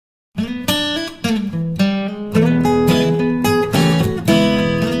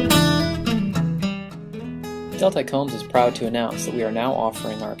Deltec Homes is proud to announce that we are now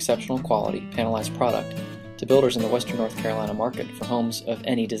offering our exceptional quality panelized product to builders in the Western North Carolina market for homes of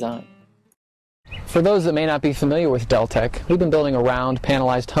any design. For those that may not be familiar with Deltec, we've been building a round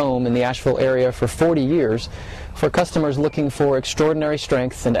panelized home in the Asheville area for 40 years for customers looking for extraordinary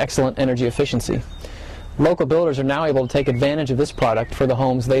strength and excellent energy efficiency. Local builders are now able to take advantage of this product for the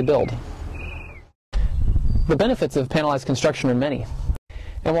homes they build. The benefits of panelized construction are many.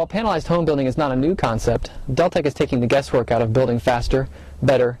 And while panelized home building is not a new concept, Deltec is taking the guesswork out of building faster,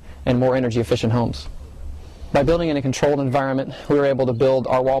 better, and more energy efficient homes. By building in a controlled environment, we are able to build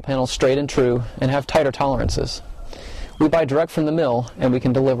our wall panels straight and true and have tighter tolerances. We buy direct from the mill, and we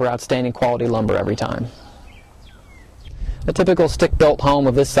can deliver outstanding quality lumber every time. A typical stick-built home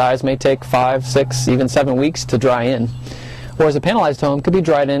of this size may take 5, 6, even 7 weeks to dry in, whereas a panelized home could be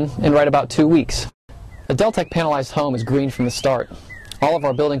dried in right about 2 weeks. A Deltec panelized home is green from the start. All of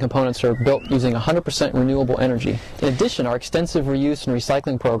our building components are built using 100% renewable energy. In addition, our extensive reuse and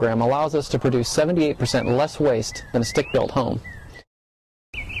recycling program allows us to produce 78% less waste than a stick-built home.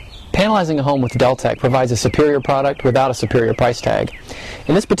 Panelizing a home with Deltec provides a superior product without a superior price tag.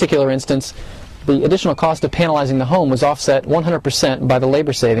 In this particular instance, the additional cost of panelizing the home was offset 100% by the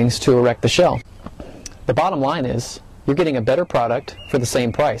labor savings to erect the shell. The bottom line is, you're getting a better product for the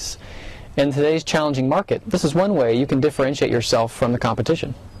same price. In today's challenging market, this is one way you can differentiate yourself from the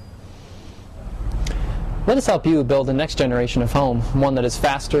competition. Let us help you build the next generation of home, one that is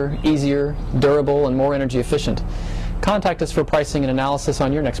faster, easier, durable, and more energy efficient. Contact us for pricing and analysis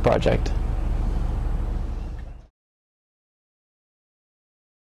on your next project.